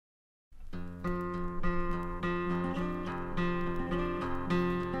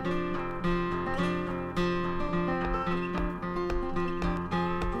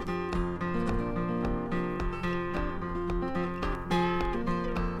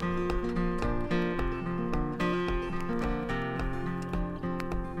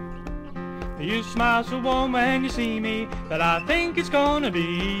You smile so warm when you see me that I think it's gonna be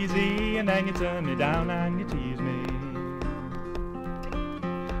easy, and then you turn me down and you tease me.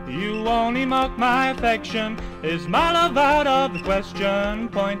 You only mock my affection. Is my love out of the question?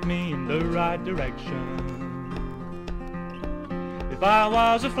 Point me in the right direction. If I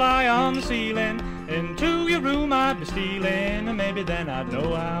was a fly on the ceiling, into your room I'd be stealing, and maybe then I'd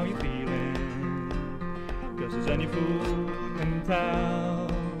know how you're feeling. 'Cause as any fool can tell,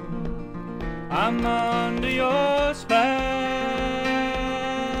 I'm under your spell,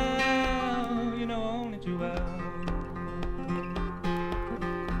 you know only too well.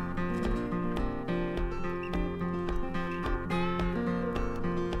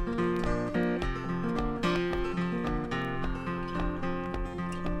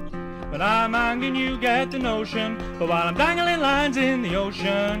 When I'm angry you get the notion, but while I'm dangling lines in the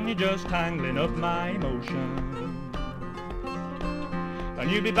ocean, you're just tangling up my emotion. And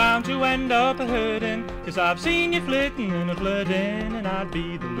you'd be bound to end up a-hurting, 'cause I've seen you flirting and a-flirting, and I'd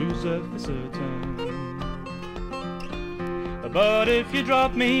be the loser for certain. But if you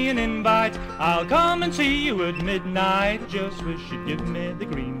drop me an invite, I'll come and see you at midnight. Just wish you'd give me the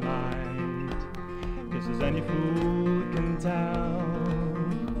green light, 'cause as any fool can tell,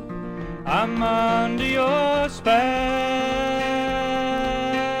 I'm under your spell,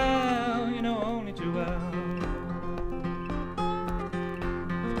 you know only too well.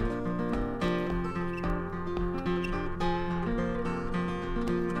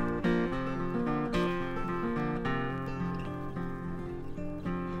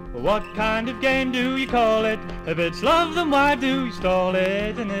 What kind of game do you call it? If it's love, then why do you stall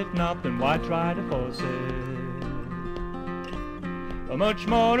it? And if not, then why try to force it? Much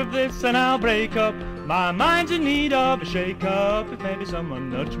more of this and I'll break up. My mind's in need of a shake-up. If maybe someone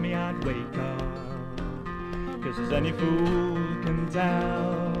nudged me, I'd wake up. 'Cause as any fool can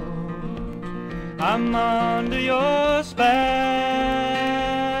tell, I'm under your spell.